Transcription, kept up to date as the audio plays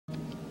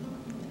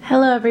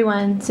Hello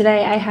everyone,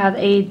 today I have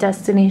a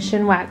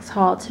destination wax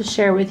haul to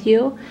share with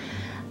you.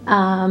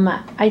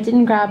 I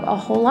didn't grab a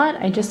whole lot,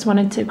 I just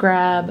wanted to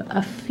grab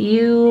a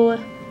few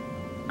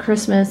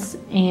Christmas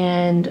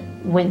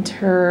and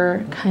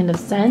winter kind of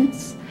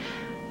scents.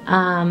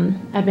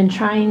 I've been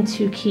trying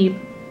to keep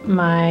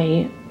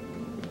my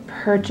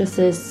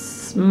purchases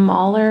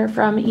smaller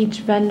from each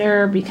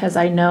vendor because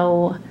I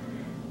know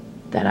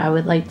that I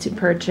would like to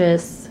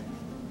purchase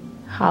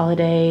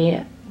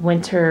holiday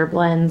winter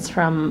blends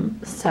from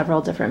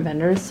several different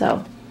vendors.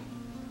 So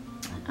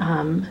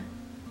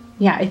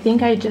yeah, I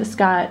think I just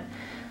got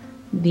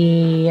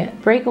the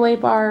breakaway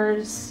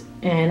bars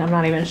and I'm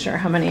not even sure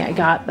how many I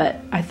got, but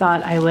I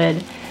thought I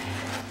would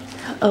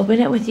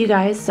open it with you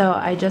guys. So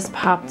I just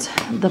popped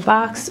the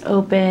box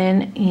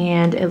open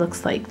and it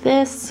looks like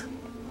this.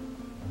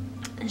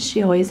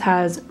 She always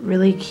has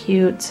really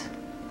cute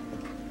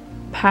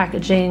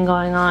packaging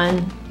going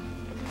on.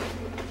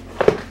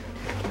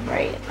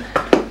 Right.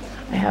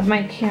 I have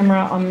my camera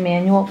on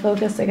manual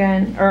focus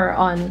again, or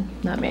on,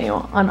 not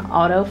manual, on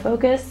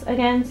autofocus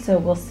again, so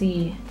we'll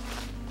see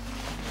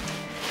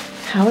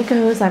how it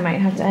goes. I might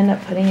have to end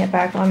up putting it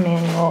back on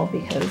manual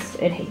because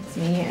it hates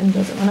me and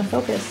doesn't want to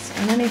focus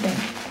on anything.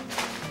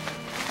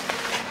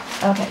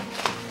 Okay,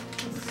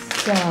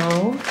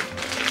 so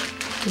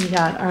we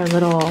got our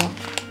little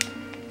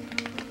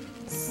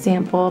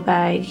sample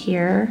bag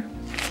here.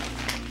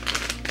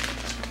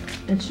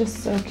 It's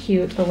just so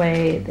cute the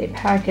way they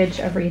package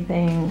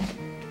everything.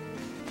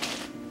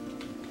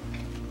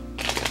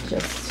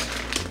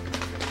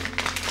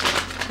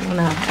 I don't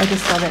know, I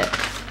just love it.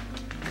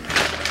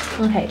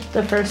 Okay,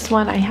 the first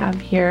one I have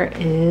here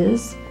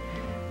is,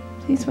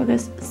 please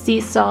focus,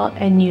 sea salt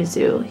and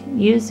yuzu.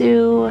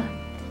 Yuzu,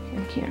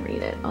 I can't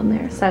read it on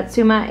there.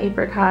 Satsuma,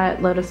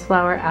 apricot, lotus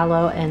flower,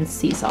 aloe, and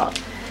sea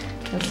salt.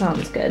 That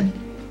sounds good.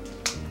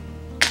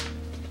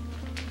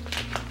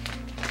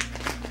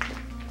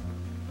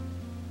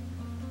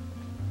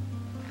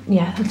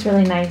 Yeah, that's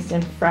really nice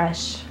and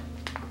fresh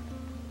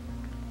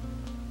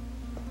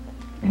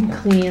and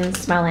clean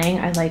smelling.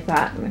 I like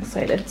that. I'm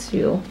excited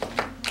to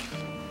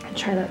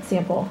try that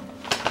sample.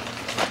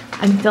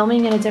 I'm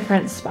filming in a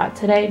different spot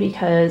today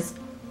because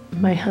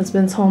my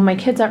husband's home. My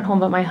kids aren't home,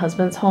 but my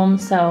husband's home,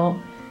 so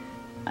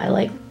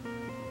I'm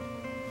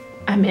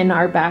in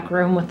our back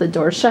room with the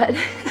door shut.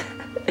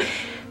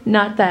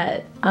 Not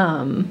that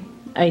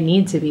I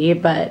need to be,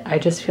 but I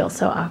just feel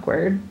so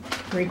awkward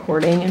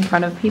recording in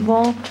front of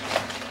people.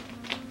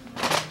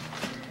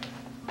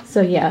 So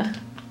yeah,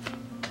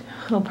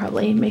 he'll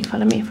probably make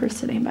fun of me for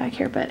sitting back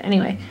here, but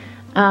anyway.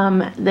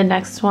 The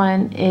next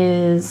one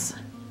is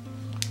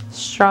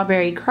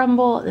strawberry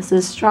crumble. This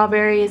is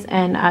strawberries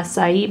and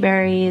acai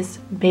berries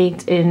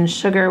baked in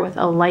sugar with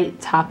a light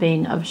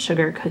topping of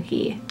sugar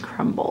cookie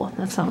crumble.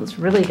 That sounds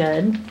really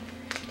good.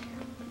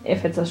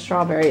 If it's a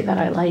strawberry that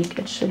I like,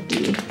 it should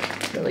be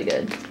really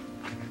good.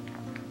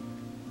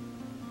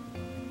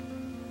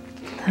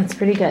 That's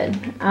pretty good.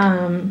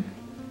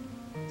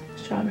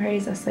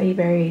 Strawberries, acai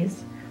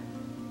berries,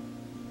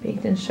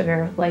 baked in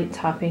sugar with light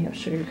topping of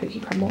sugar cookie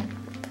crumble.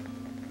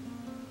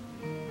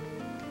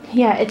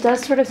 Yeah, it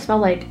does sort of smell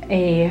like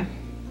a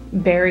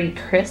berry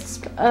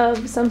crisp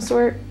of some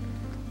sort.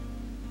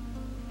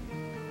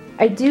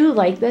 I do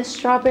like this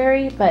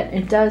strawberry, but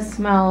it does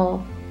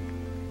smell,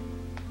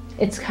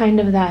 it's kind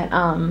of that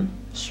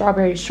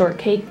strawberry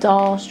shortcake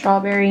doll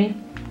strawberry.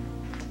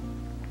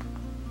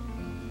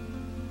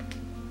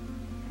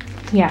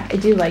 Yeah, I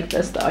do like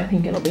this though. I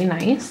think it'll be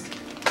nice.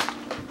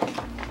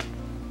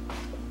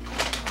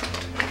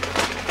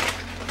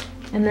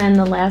 And then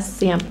the last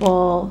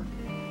sample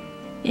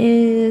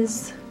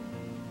is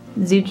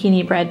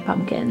zucchini bread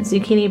pumpkin.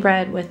 Zucchini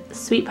bread with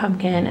sweet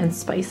pumpkin and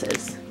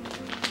spices.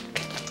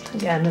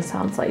 Again, this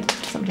sounds like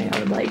something I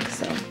would like,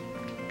 so.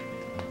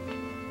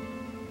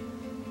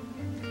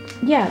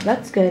 Yeah,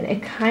 that's good.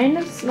 It kind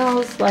of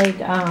smells like,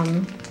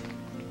 kind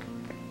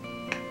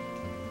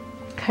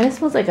of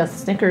smells like a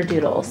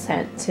snickerdoodle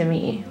scent to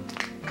me.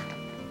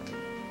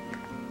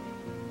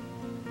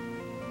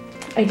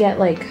 I get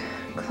like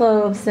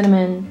cloves,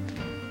 cinnamon.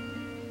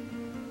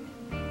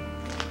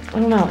 I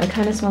don't know, it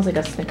kind of smells like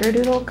a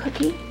snickerdoodle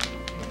cookie.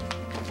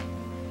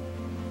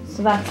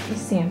 So that's the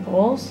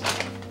samples.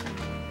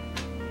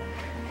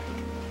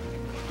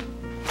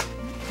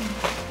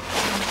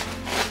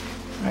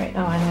 Alright,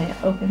 oh, and I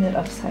opened it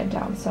upside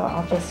down, so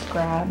I'll just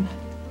grab,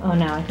 oh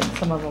no, I think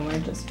some of them are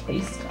just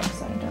placed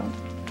upside down.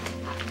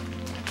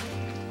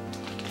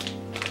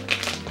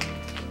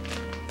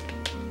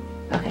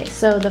 Okay,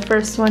 so the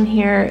first one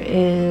here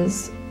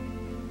is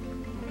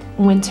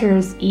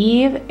Winter's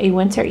Eve, a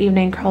winter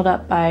evening curled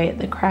up by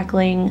a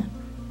crackling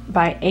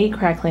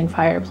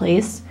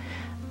fireplace.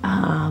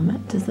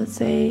 Does it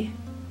say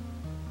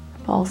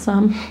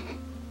balsam?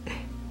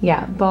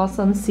 Yeah,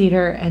 balsam,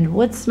 cedar, and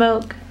wood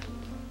smoke.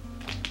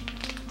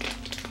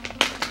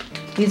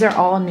 These are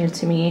all new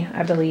to me,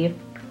 I believe.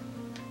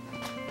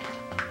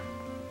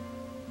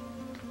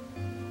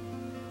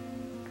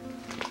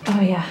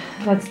 Oh yeah,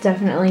 that's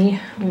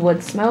definitely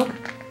wood smoke.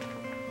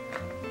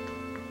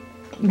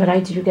 but I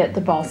do get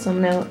the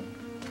balsam note.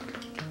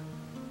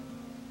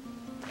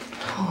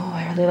 Oh,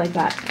 I really like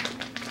that.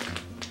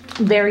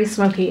 Very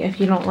smoky. If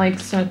you don't like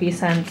smoky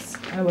scents,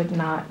 I would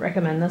not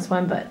recommend this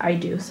one, but I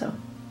do, so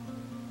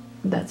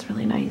that's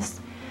really nice.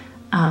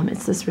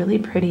 It's this really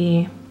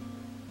pretty,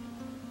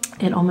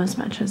 it almost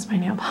matches my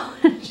nail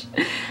polish,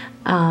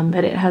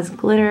 but it has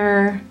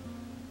glitter,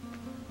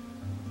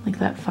 like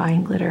that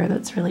fine glitter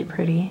that's really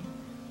pretty.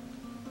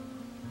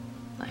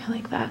 I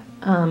like that.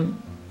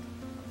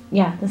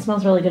 Yeah, this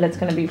smells really good. It's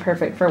going to be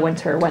perfect for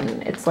winter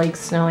when it's like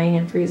snowing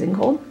and freezing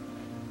cold.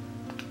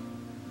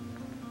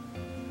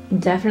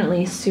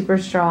 Definitely super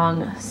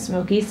strong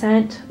smoky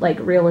scent, like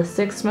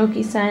realistic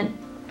smoky scent.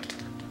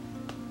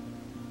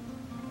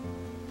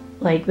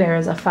 Like there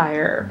is a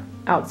fire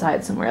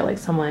outside somewhere, like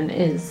someone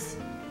is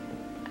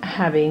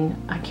having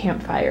a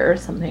campfire or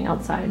something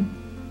outside.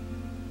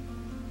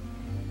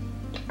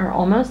 Or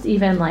almost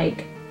even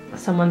like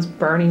someone's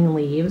burning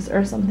leaves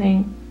or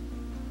something.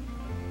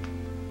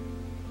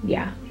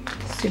 Yeah,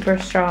 super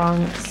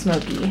strong,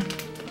 smoky.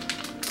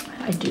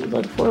 I do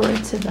look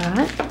forward to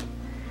that.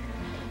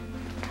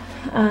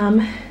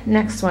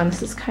 Next one,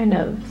 this is kind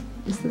of,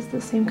 is this the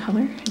same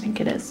color? I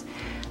think it is.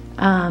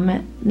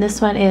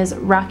 This one is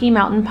Rocky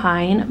Mountain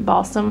Pine,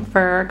 Balsam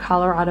Fir,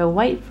 Colorado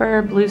White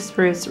Fir, Blue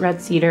Spruce, Red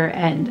Cedar,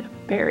 and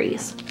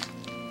Berries.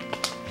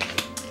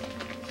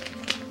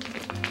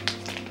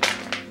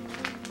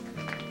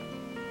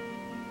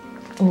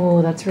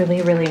 Oh, that's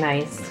really, really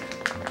nice.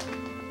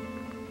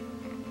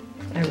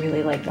 I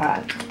really like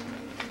that.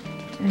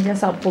 I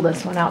guess I'll pull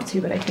this one out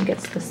too, but I think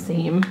it's the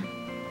same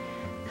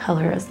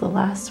color as the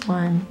last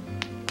one.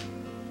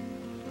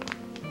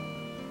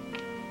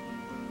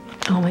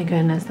 Oh my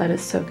goodness, that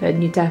is so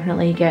good. You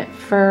definitely get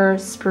fir,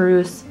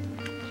 spruce.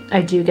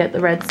 I do get the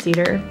red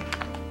cedar.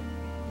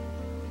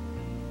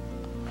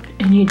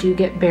 And you do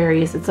get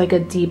berries. It's like a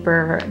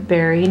deeper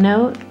berry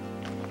note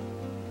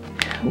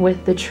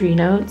with the tree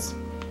notes.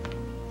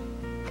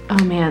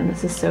 Oh man,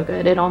 this is so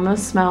good. It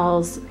almost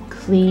smells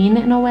clean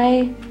in a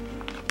way,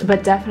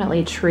 but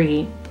definitely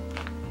tree.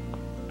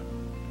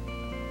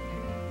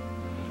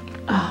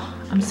 Oh,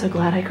 I'm so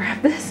glad I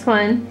grabbed this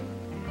one.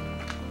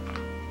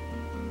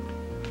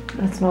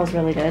 That smells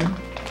really good.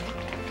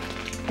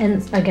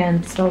 And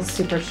again, smells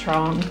super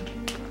strong.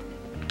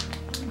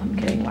 I'm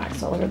getting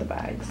wax all over the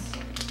bags.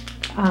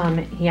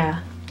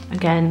 Yeah,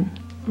 again,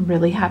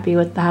 really happy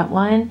with that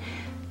one.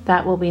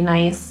 That will be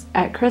nice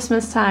at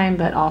Christmas time,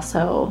 but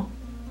also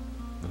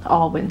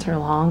all winter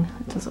long.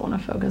 It doesn't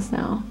want to focus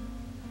now.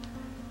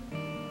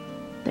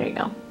 There you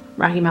go.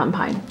 Rocky Mountain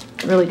Pine.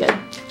 Really good.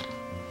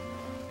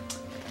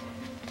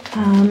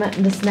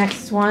 This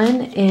next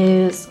one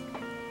is,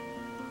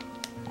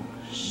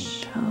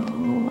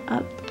 show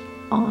up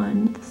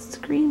on the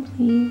screen,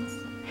 please.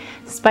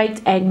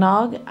 Spiked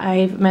Eggnog.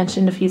 I've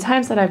mentioned a few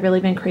times that I've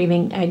really been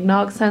craving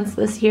eggnog scents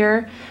this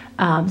year.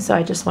 So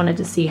I just wanted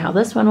to see how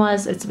this one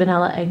was. It's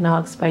vanilla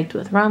eggnog spiked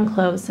with rum,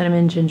 cloves,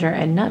 cinnamon, ginger,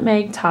 and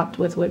nutmeg, topped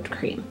with whipped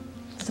cream.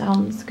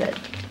 Sounds good.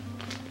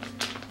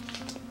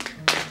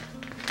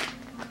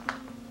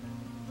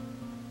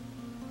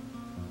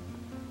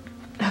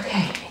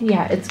 Okay,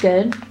 yeah, it's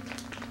good.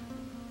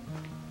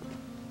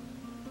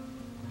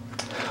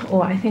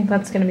 Oh, I think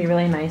that's going to be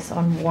really nice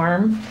on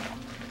warm.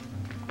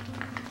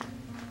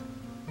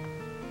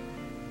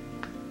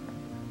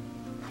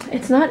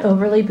 It's not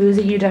overly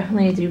boozy. You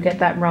definitely do get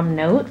that rum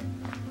note.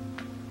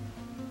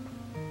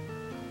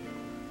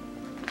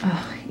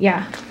 Oh,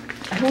 yeah.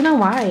 I don't know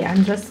why.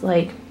 I'm just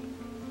like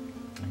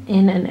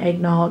in an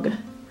eggnog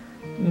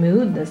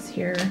mood this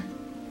year.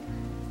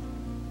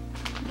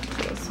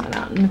 Pull this one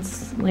out, and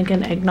it's like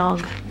an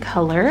eggnog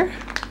color.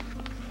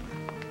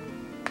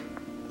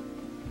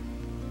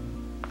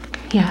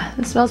 Yeah,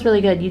 this smells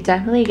really good. You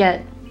definitely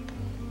get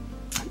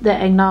the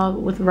eggnog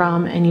with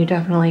rum, and you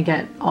definitely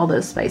get all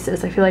those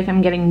spices. I feel like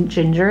I'm getting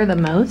ginger the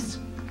most.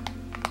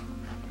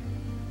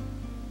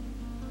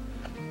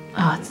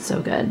 Oh, it's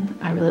so good.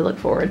 I really look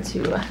forward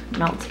to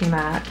melting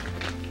that.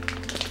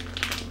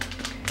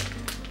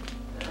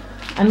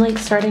 I'm like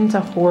starting to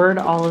hoard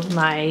all of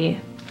my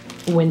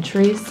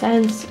wintry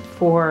scents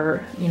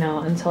for, you know,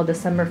 until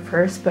December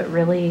 1st, but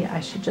really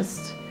I should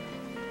just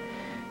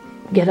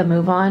get a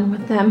move on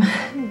with them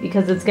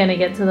because it's gonna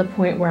get to the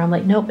point where I'm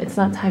like, nope, it's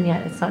not time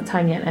yet, it's not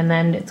time yet, and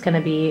then it's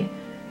gonna be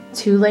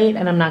too late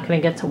and I'm not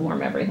gonna get to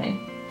warm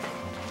everything.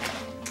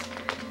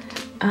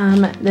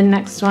 The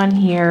next one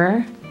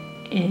here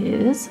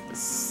is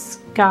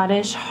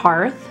Scottish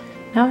Hearth.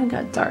 Now it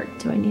got dark.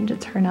 Do I need to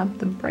turn up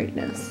the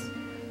brightness?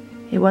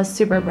 It was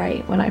super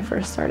bright when I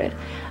first started.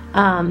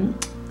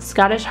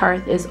 Scottish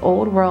Hearth is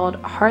old world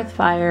hearth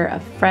fire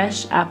of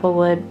fresh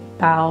applewood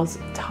boughs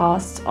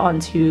tossed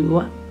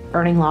onto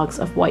burning logs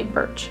of white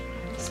birch.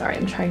 Sorry,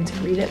 I'm trying to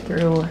read it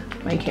through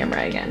my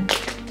camera again.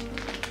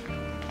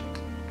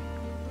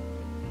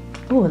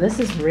 Oh, this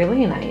is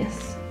really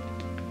nice.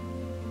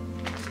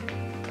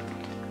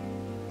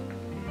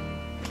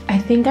 I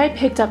think I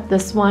picked up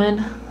this one.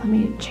 Let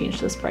me change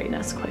this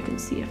brightness quick and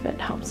see if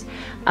it helps.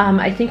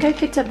 I think I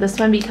picked up this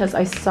one because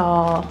I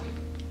saw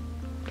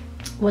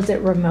was it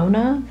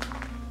Ramona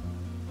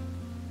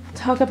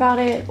talk about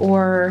it,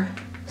 or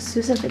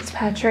Susan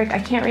Fitzpatrick? I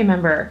can't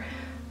remember.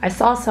 I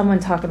saw someone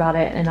talk about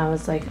it and I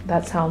was like,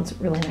 that sounds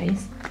really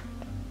nice.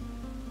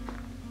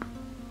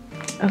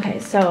 Okay,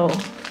 so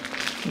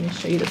let me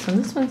show you this one.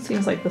 This one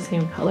seems like the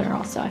same color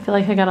also. I feel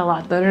like I got a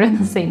lot that are in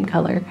the same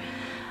color.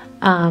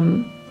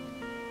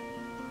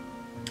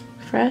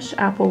 Fresh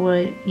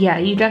applewood. Yeah,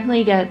 you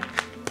definitely get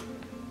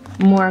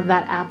more of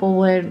that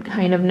applewood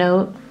kind of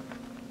note.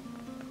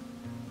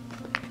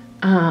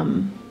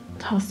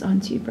 Tossed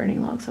onto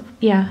burning logs of,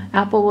 yeah,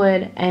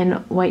 applewood and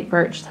white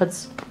birch.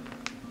 That's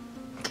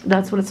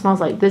what it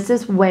smells like. This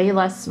is way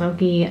less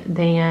smoky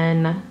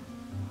than,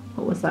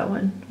 what was that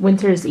one?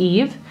 Winter's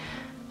Eve.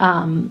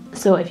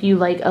 So if you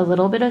like a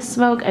little bit of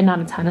smoke and not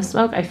a ton of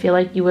smoke, I feel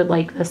like you would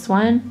like this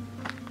one,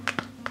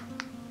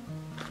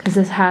 because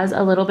this has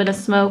a little bit of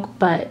smoke,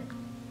 but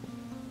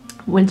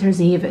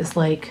Winter's Eve is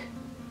like,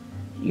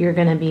 you're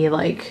gonna be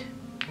like,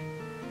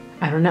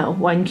 I don't know,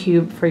 1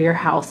 cube for your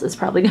house is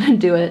probably gonna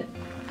do it.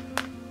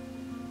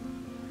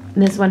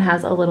 This one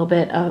has a little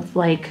bit of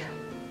like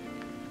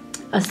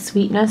a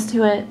sweetness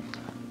to it.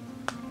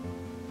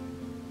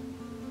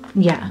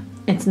 Yeah,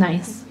 it's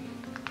nice.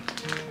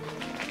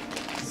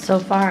 So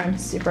far, I'm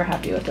super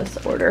happy with this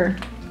order.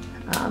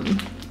 I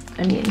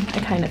mean, I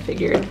kind of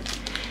figured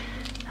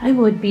I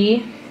would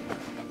be.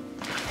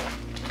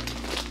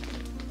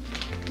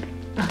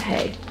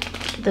 Okay,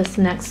 this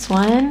next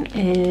one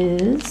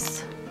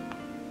is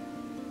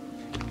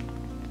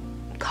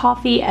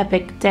Coffee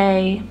Epic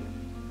Day.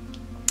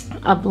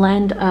 A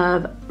blend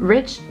of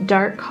rich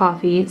dark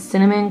coffee,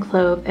 cinnamon,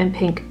 clove, and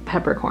pink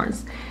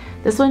peppercorns.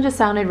 This one just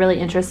sounded really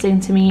interesting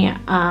to me.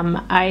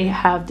 I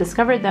have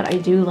discovered that I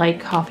do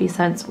like coffee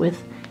scents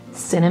with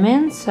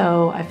cinnamon,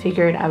 so I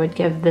figured I would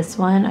give this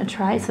one a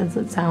try since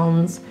it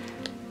sounds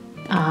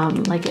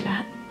like it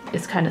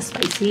is kind of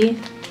spicy.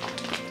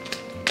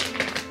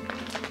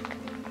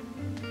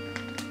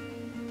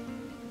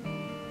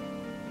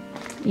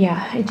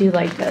 Yeah, I do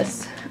like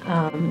this.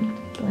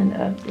 Blend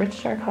of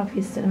rich dark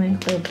coffee, cinnamon,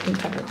 clove, pink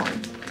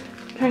peppercorns.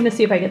 I'm trying to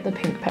see if I get the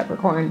pink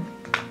peppercorn.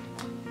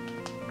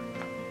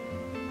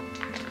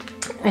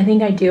 I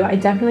think I do. I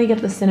definitely get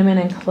the cinnamon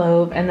and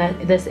clove, and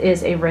that this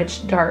is a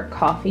rich dark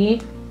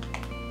coffee.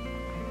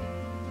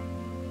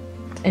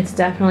 It's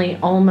definitely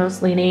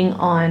almost leaning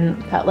on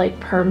that like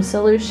perm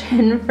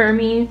solution for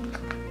me.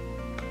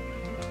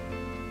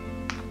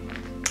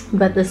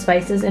 But the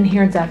spices in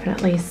here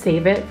definitely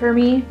save it for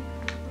me.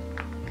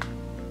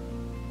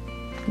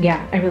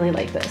 Yeah, I really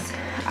like this.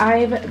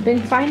 I've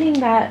been finding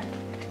that,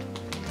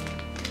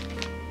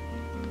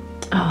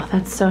 oh,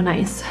 that's so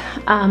nice.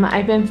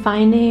 I've been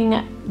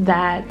finding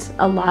that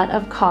a lot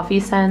of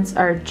coffee scents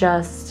are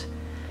just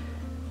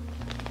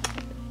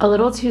a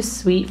little too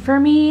sweet for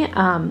me.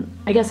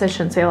 I guess I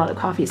shouldn't say a lot of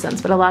coffee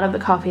scents, but a lot of the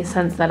coffee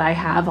scents that I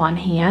have on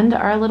hand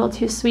are a little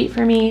too sweet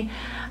for me.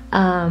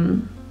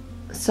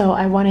 So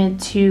I wanted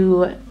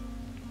to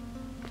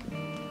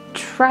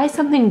try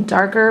something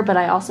darker, but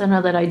I also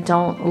know that I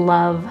don't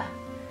love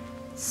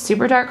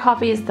super dark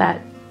coffees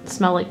that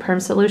smell like perm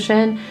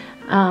solution.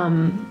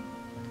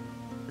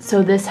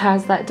 So this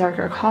has that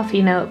darker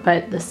coffee note,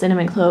 but the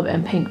cinnamon, clove,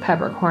 and pink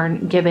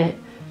peppercorn give it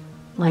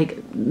like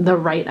the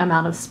right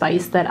amount of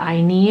spice that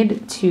I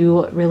need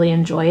to really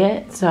enjoy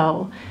it.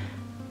 So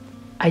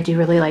I do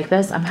really like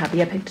this. I'm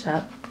happy I picked it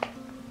up.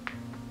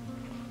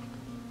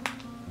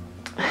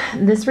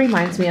 This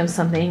reminds me of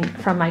something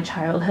from my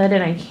childhood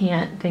and I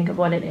can't think of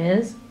what it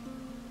is.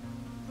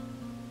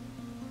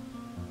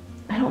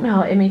 I don't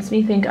know. It makes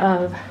me think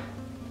of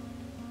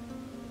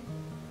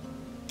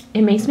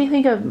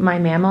my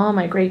mama,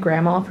 my great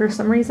grandma, for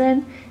some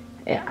reason.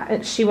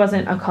 She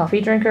wasn't a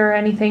coffee drinker or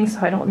anything, so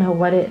I don't know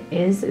what it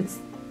is.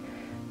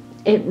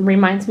 It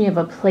reminds me of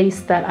a place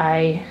that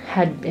I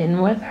had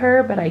been with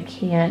her, but I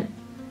can't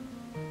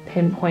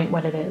pinpoint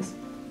what it is.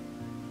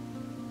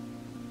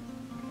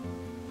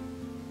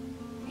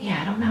 Yeah,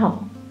 I don't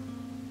know.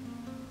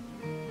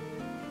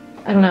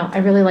 I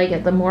really like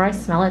it. The more I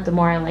smell it, the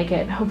more I like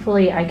it.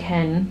 Hopefully I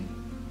can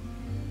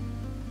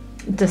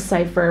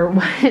decipher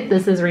what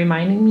this is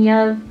reminding me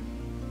of.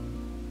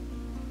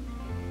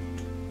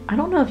 I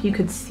don't know if you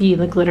could see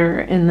the glitter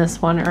in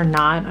this one or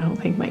not. I don't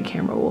think my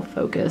camera will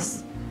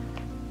focus.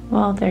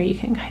 Well, there you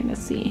can kind of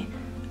see.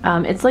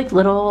 It's like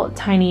little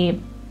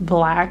tiny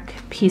black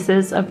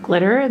pieces of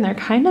glitter, and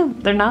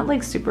they're not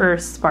like super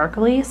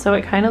sparkly, so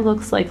it kind of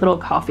looks like little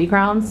coffee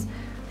grounds.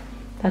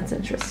 That's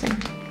interesting.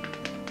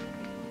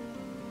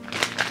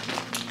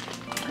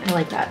 I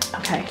like that.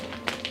 Okay.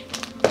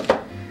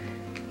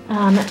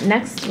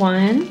 Next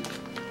one,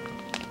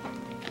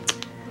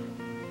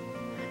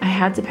 I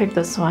had to pick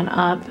this one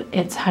up.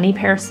 It's honey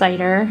pear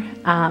cider,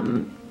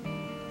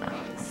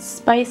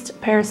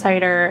 spiced pear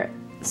cider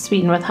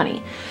sweetened with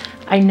honey.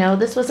 I know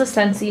this was a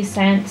Scentsy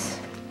scent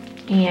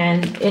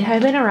and it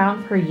had been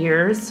around for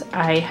years.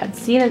 I had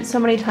seen it so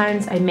many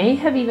times. I may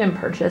have even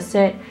purchased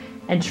it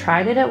and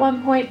tried it at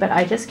one point, but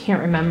I just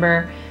can't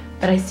remember.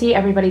 But I see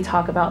everybody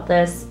talk about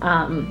this.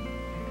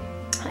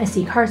 I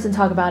see Carson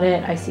talk about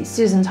it. I see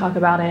Susan talk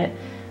about it.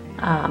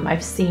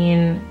 I've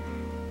seen,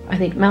 I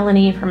think,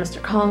 Melanie from Mr.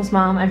 Kong's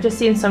mom. I've just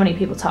seen so many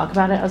people talk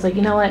about it. I was like,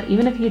 you know what?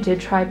 Even if you did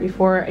try it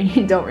before and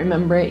you don't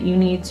remember it, you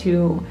need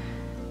to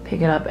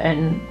pick it up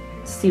and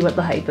see what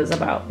the hype is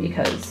about,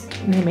 because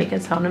they make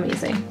it sound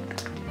amazing.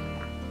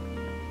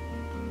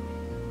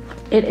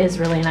 It is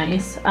really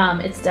nice.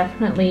 It's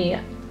definitely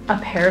a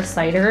pear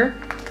cider.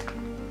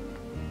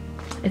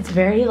 It's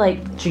very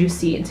like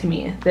juicy to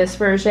me. This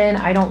version,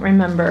 I don't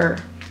remember.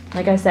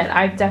 Like I said,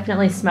 I've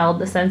definitely smelled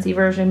the Scentsy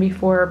version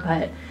before,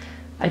 but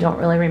I don't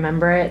really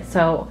remember it.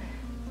 So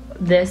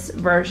this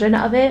version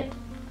of it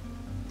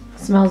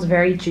smells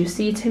very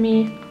juicy to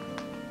me.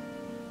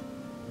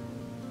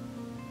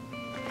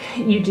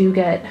 You do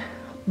get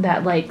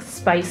that like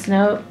spice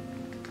note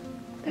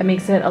that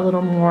makes it a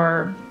little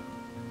more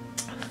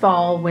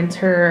fall,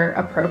 winter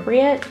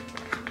appropriate.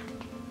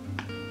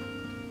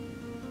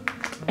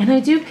 And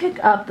I do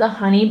pick up the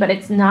honey, but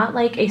it's not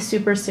like a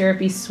super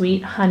syrupy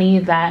sweet honey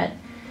that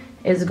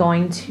is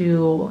going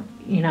to,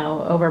 you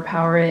know,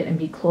 overpower it and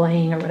be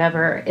cloying or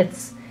whatever.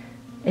 It's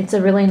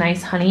a really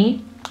nice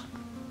honey,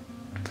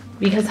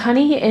 because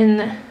honey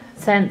in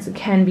scents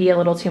can be a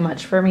little too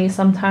much for me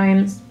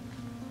sometimes.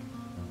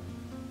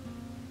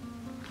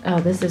 Oh,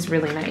 this is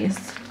really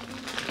nice.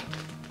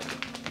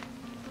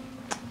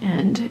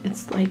 And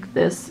it's like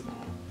this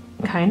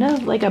kind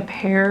of like a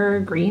pear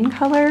green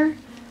color.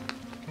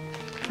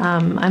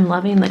 I'm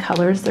loving the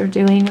colors they're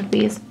doing with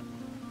these.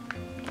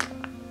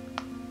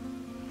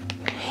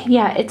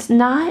 Yeah, it's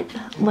not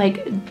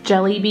like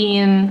jelly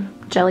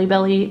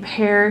belly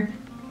pear.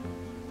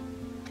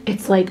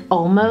 It's like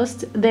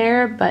almost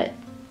there, but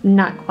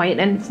not quite.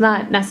 And it's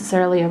not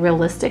necessarily a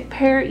realistic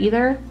pear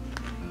either.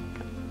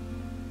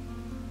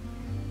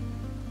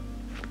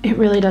 It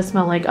really does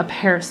smell like a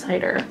pear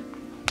cider.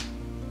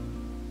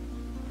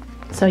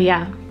 So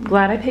yeah,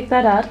 glad I picked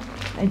that up.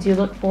 I do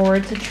look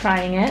forward to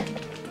trying it.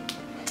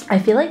 I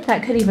feel like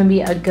that could even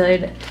be a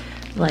good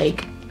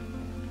like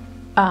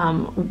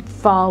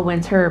fall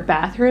winter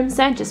bathroom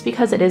scent, just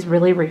because it is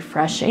really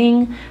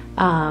refreshing.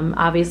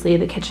 Obviously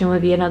the kitchen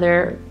would be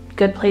another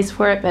good place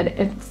for it, but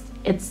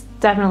it's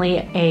definitely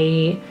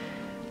a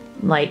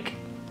like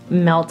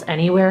melt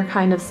anywhere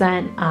kind of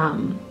scent.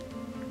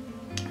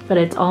 But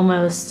it's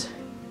almost,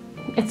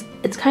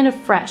 it's kind of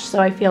fresh, so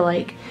I feel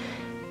like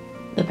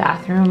the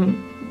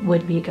bathroom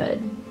would be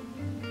good,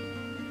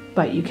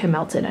 but you can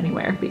melt it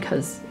anywhere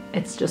because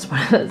it's just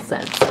one of those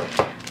scents.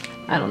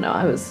 I don't know,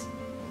 I was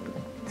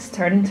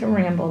starting to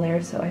ramble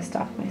there, so I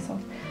stopped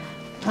myself.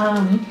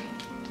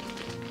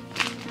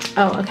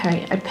 Oh,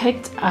 okay, I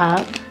picked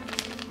up,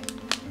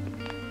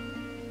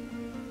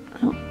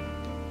 oh,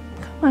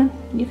 come on,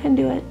 you can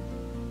do it.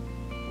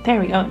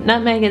 There we go,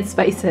 nutmeg and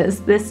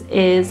spices. This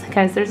is,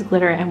 guys, there's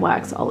glitter and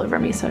wax all over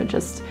me, so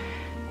just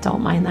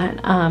don't mind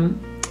that.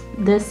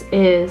 This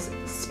is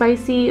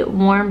spicy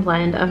warm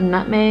blend of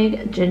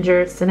nutmeg,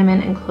 ginger,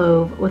 cinnamon, and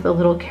clove with a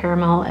little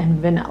caramel and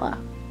vanilla.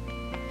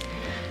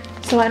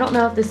 So I don't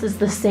know if this is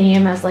the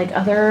same as like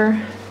other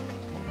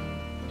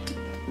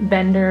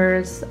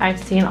vendors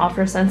I've seen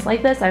offer scents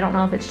like this. I don't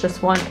know if it's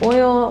just one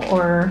oil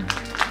or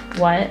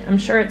what. I'm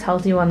sure it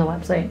tells you on the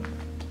website.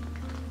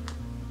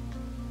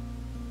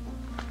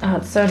 Oh,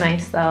 it's so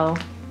nice though.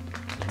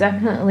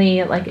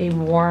 Definitely like a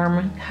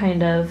warm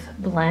kind of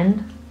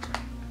blend.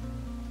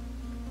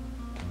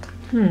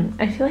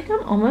 I feel like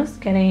I'm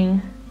almost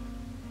getting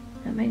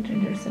nutmeg,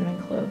 ginger,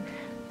 cinnamon, clove.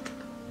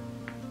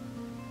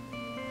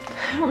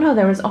 I don't know,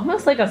 there was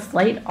almost like a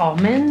slight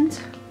almond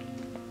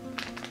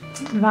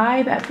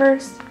vibe at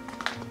first.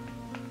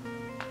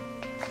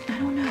 I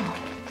don't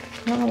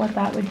know what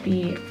that would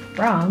be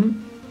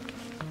from.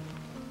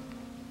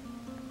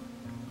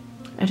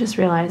 I just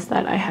realized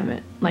that I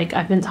haven't, like,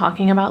 I've been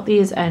talking about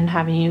these and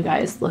having you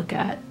guys look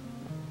at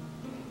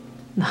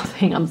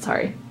nothing. I'm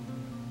sorry.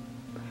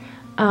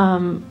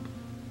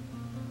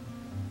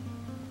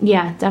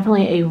 Yeah,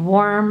 definitely a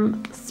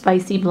warm,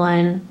 spicy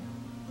blend.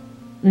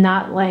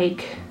 Not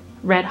like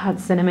red hot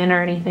cinnamon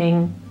or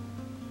anything.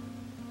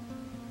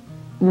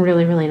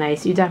 Really, really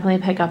nice. You definitely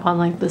pick up on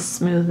like the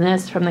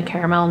smoothness from the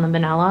caramel and the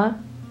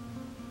vanilla.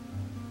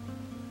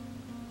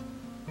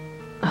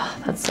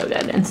 Oh, that's so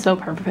good and so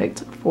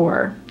perfect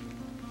for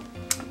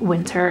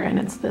winter. And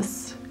it's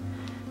this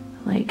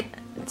like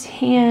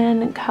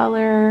tan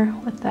color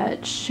with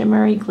that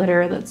shimmery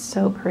glitter that's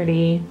so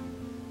pretty.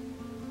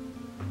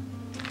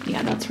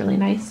 Yeah, that's really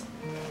nice.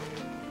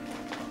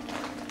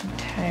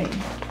 Okay.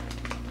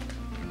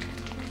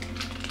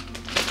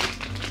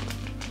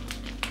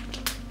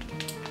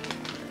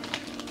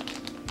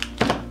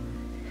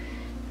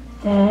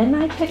 Then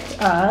I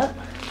picked up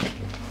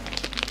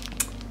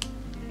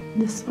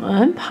this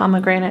one,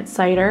 pomegranate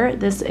cider.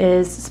 This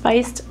is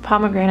spiced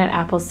pomegranate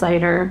apple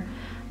cider.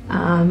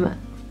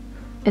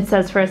 It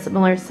says for a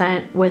similar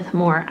scent with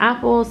more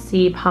apple,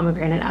 see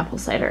pomegranate apple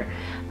cider.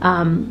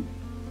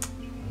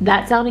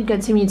 That sounded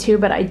good to me too,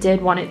 but I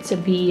did want it to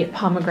be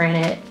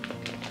pomegranate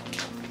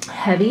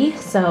heavy,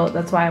 so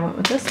that's why I went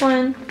with this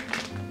one.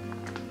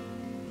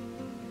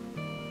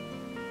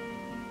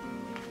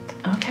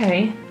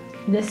 Okay,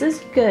 this is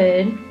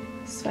good.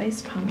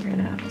 Spiced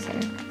pomegranate apple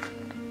cider.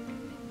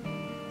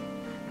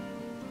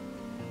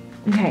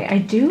 Okay, I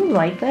do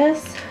like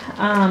this.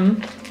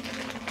 I'm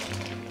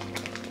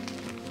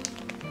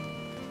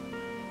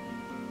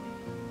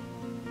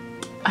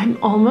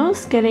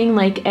almost getting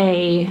like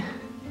a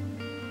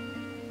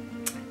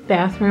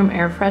bathroom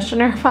air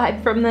freshener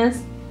vibe from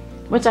this,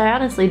 which I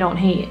honestly don't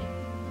hate.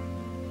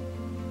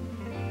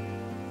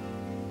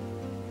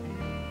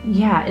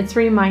 Yeah, it's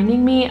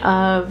reminding me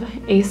of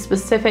a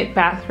specific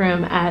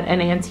bathroom at an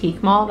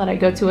antique mall that I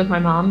go to with my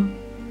mom.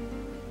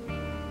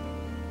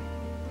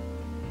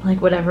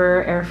 Like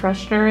whatever air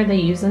freshener they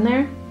use in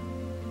there.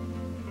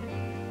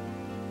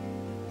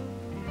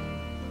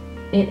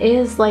 It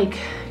is like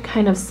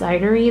kind of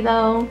cidery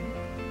though.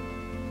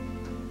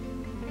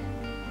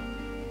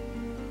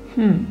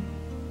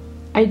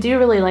 I do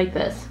really like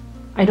this.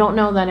 I don't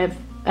know that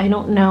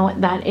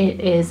it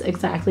is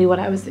exactly what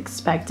I was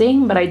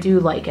expecting, but I do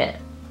like it.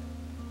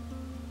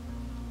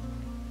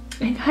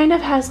 It kind of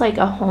has like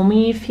a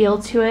homey feel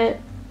to it.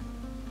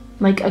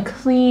 Like a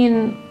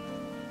clean,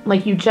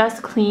 like you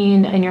just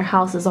cleaned and your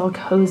house is all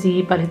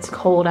cozy, but it's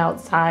cold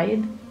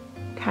outside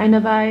kind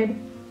of vibe.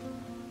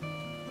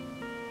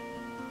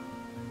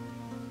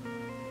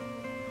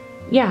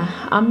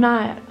 Yeah, I'm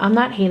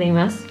not hating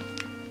this.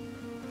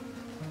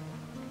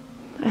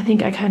 I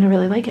think I kind of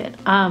really like it.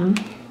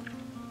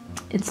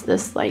 It's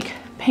this like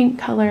pink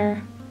color.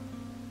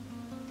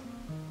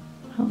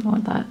 I don't know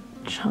what that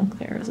chunk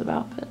there is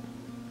about, but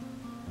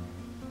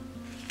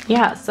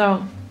yeah,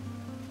 so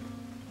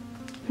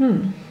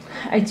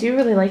I do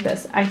really like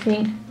this. I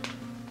think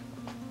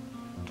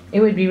it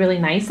would be really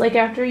nice like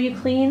after you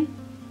clean.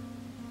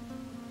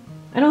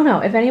 I don't know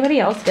if anybody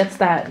else gets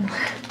that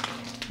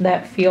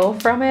feel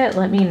from it,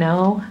 let me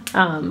know.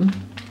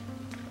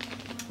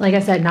 Like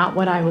I said, not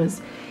what I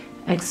was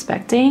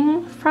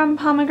expecting from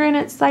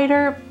pomegranate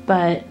cider,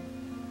 but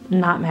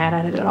not mad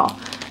at it at all.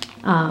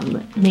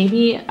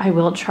 Maybe I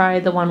will try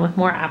the one with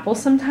more apple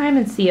sometime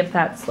and see if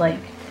that's like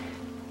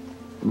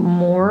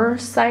more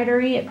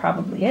cidery. It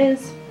probably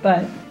is,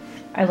 but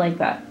I like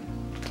that.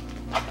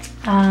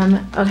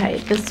 Okay,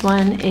 this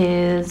one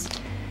is,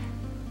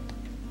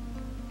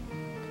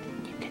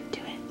 you can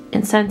do it,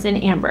 incense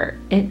and amber.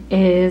 It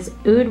is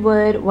oud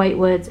wood, white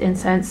woods,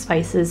 incense,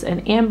 spices,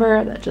 and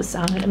amber. That just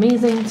sounded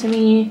amazing to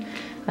me.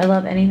 I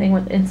love anything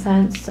with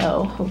incense,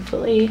 so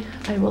hopefully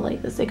I will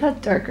like this. It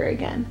got darker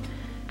again.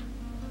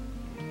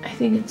 I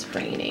think it's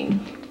raining.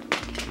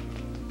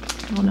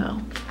 Oh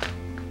no.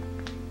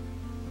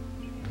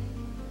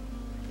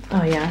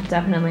 Oh yeah,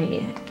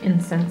 definitely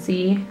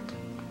incensey.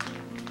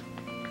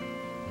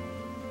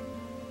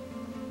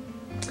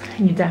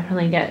 You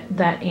definitely get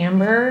that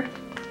amber.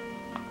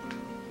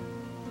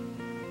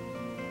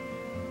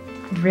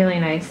 Really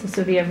nice. This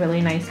would be a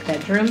really nice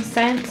bedroom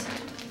scent.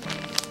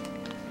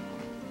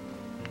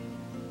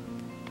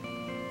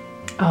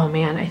 Oh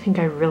man, I think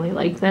I really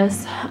like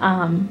this.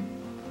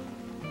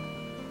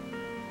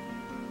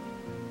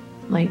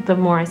 Like the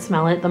more I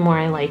smell it, the more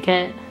I like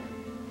it.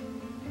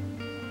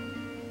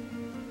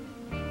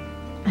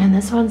 And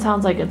this one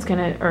sounds like it's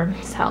gonna, or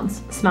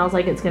smells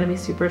like it's gonna be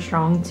super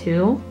strong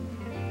too.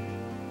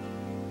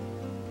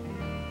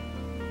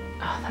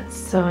 Oh, that's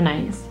so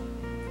nice.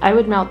 I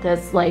would mount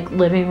this like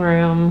living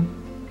room,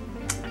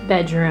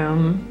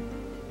 bedroom.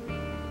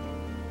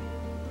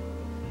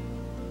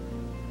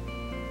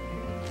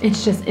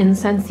 It's just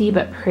incensey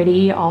but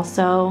pretty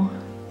also.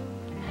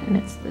 And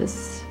it's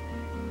this,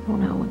 I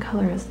don't know, what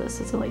color is this?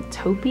 Is it like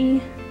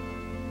taupey?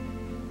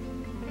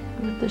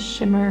 With the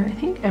shimmer. I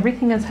think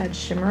everything has had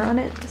shimmer on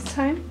it this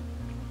time.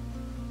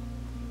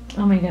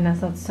 Oh my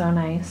goodness, that's so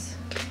nice.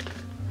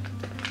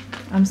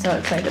 I'm so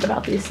excited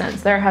about these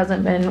scents. There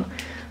hasn't been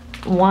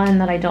one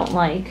that I don't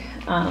like.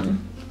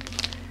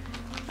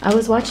 I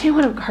was watching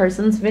one of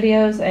Carson's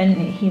videos and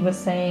he was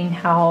saying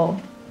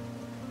how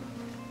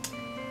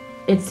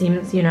it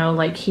seems, you know,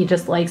 like he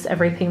just likes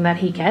everything that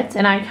he gets,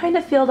 and I kind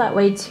of feel that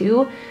way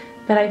too,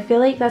 but I feel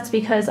like that's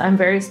because I'm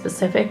very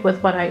specific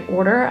with what I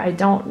order. I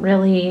don't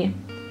really,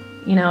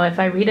 you know, if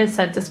I read a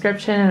scent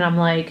description and I'm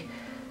like,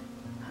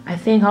 I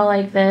think I'll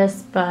like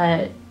this,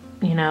 but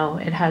you know,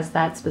 it has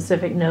that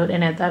specific note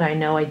in it that I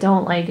know I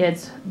don't like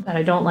it, that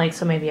I don't like,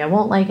 so maybe I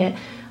won't like it.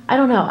 I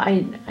don't know,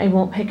 I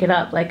won't pick it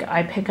up. Like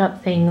I pick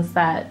up things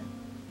that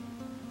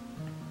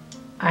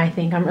I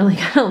think I'm really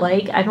gonna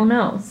like. I don't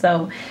know.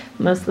 So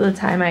most of the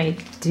time I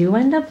do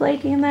end up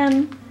liking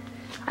them.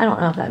 I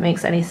don't know if that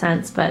makes any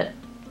sense, but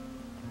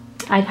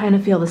I kind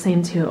of feel the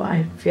same too.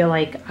 I feel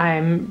like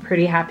I'm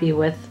pretty happy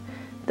with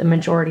the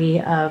majority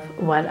of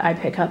what I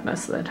pick up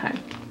most of the time.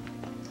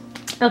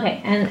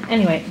 Okay, and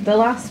anyway, the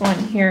last one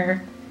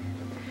here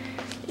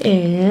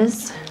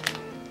is,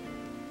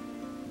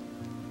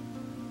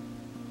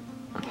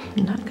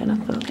 I'm not gonna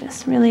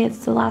focus. Really,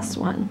 it's the last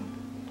one.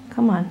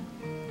 Come on.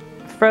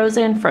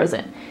 Frozen.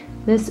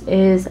 This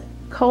is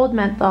cold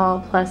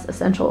menthol plus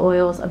essential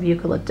oils of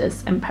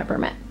eucalyptus and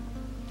peppermint.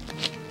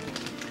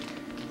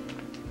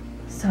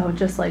 So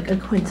just like a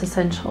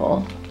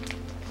quintessential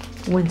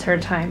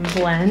wintertime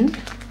blend.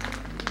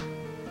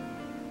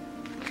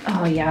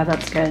 Oh yeah,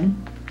 that's good.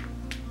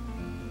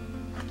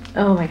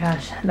 Oh my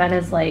gosh, that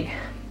is like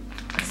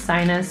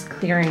sinus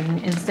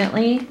clearing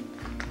instantly.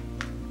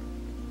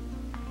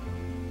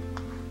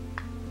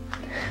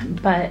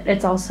 But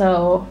it's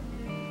also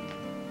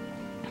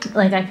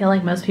like, I feel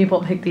like most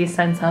people pick these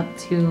scents up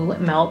to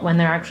melt when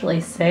they're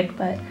actually sick,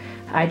 but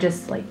I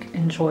just like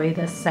enjoy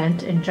this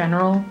scent in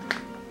general.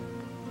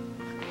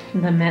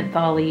 The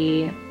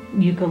mentholy,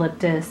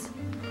 eucalyptus,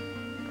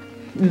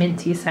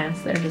 minty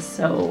scents, they're just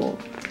so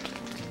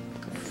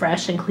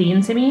fresh and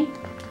clean to me.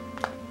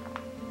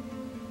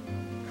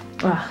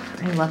 Oh,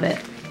 I love it.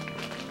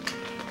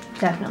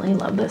 Definitely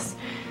love this.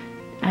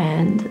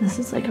 And this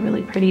is like a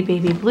really pretty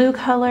baby blue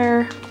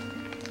color.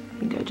 I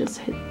think I just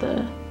hit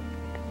the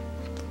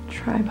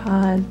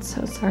tripod,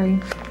 so sorry.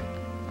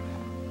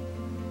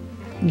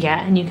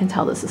 Yeah, and you can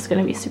tell this is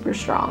gonna be super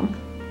strong.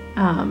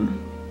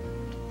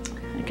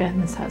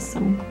 Again, this has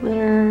some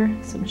glitter,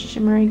 some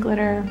shimmery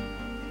glitter.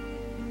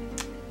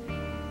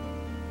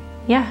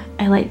 Yeah,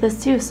 I like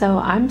this too, so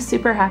I'm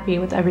super happy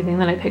with everything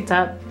that I picked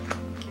up.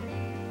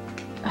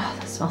 Oh,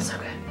 this smells so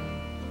good.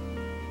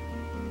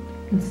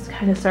 It's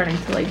kind of starting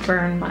to like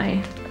burn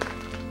my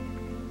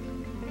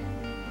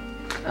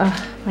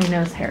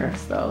nose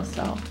hairs though,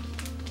 so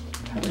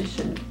probably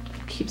shouldn't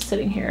keep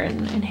sitting here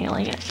and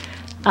inhaling it.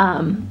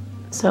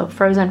 So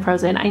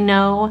Frozen. I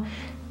know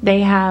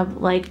they have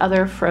like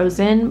other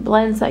frozen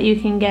blends that you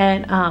can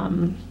get,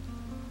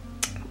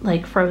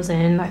 like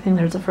frozen, I think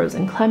there's a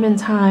frozen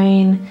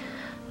clementine.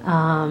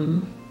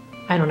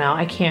 I don't know,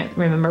 I can't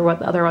remember what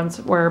the other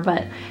ones were,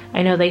 but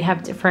I know they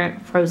have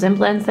different frozen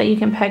blends that you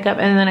can pick up,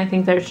 and then I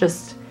think there's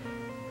just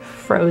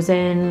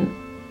frozen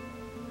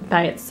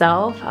by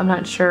itself. I'm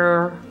not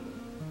sure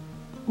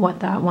what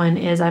that one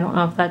is. I don't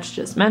know if that's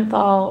just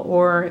menthol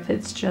or if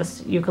it's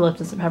just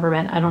eucalyptus and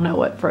peppermint. I don't know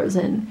what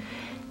frozen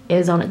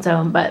is on its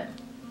own, but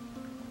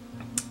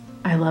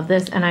I love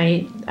this, and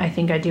I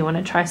think I do want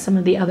to try some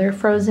of the other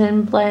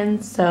frozen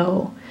blends,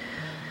 so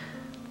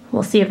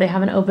we'll see if they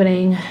have an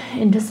opening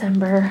in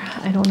December.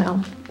 I don't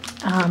know.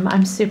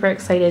 I'm super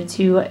excited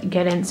to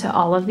get into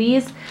all of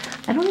these.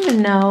 I don't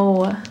even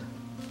know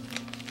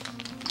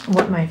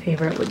what my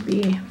favorite would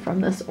be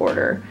from this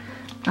order,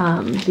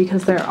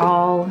 because they're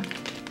all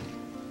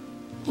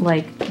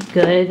like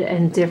good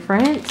and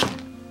different.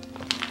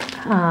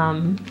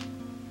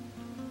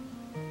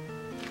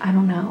 I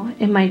don't know.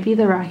 It might be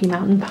the Rocky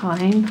Mountain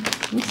Pine.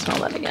 Let me smell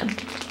that again.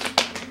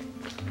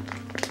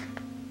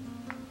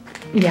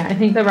 Yeah, I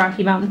think the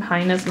Rocky Mountain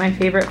Pine is my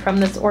favorite from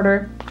this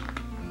order.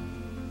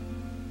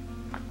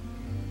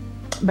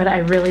 But I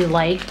really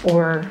like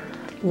or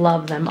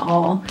love them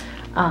all.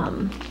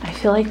 I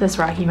feel like this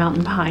Rocky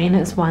Mountain Pine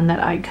is one that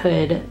I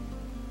could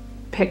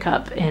pick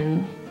up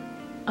in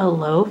a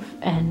loaf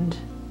and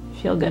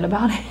feel good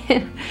about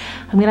it.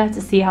 I'm gonna have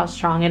to see how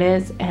strong it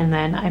is, and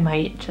then I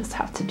might just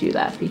have to do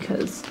that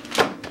because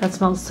that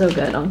smells so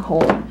good on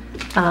cold.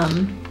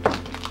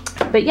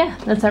 But yeah,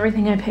 that's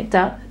everything I picked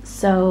up.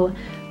 So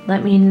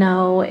let me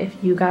know if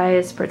you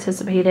guys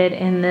participated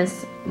in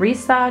this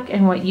restock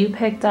and what you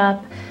picked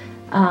up.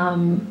 I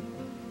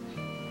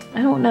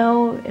don't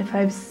know if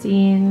I've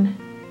seen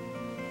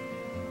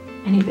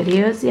any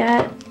videos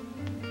yet.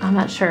 I'm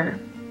not sure.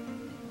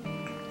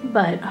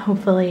 But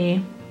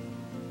hopefully,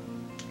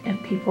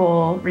 if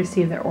people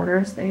receive their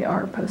orders, they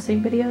are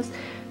posting videos,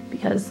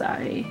 because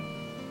I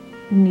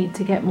need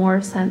to get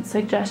more scent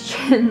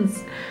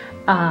suggestions.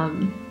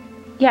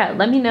 Yeah,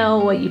 let me know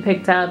what you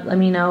picked up. Let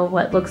me know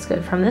what looks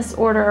good from this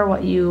order,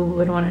 what you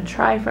would want to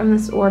try from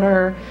this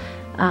order,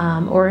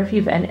 or if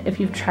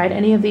you've tried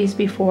any of these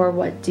before,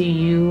 what do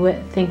you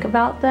think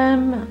about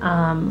them?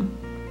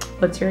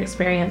 What's your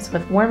experience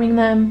with warming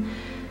them?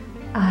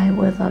 I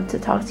would love to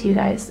talk to you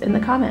guys in the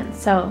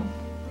comments. So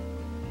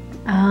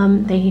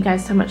thank you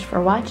guys so much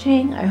for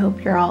watching. I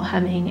hope you're all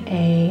having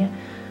a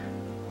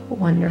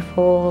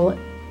wonderful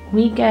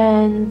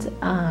weekend.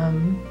 I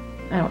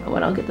don't know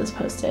when I'll get this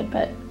posted,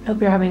 but I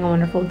hope you're having a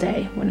wonderful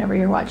day whenever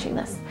you're watching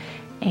this.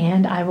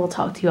 And I will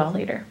talk to you all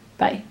later.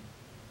 Bye.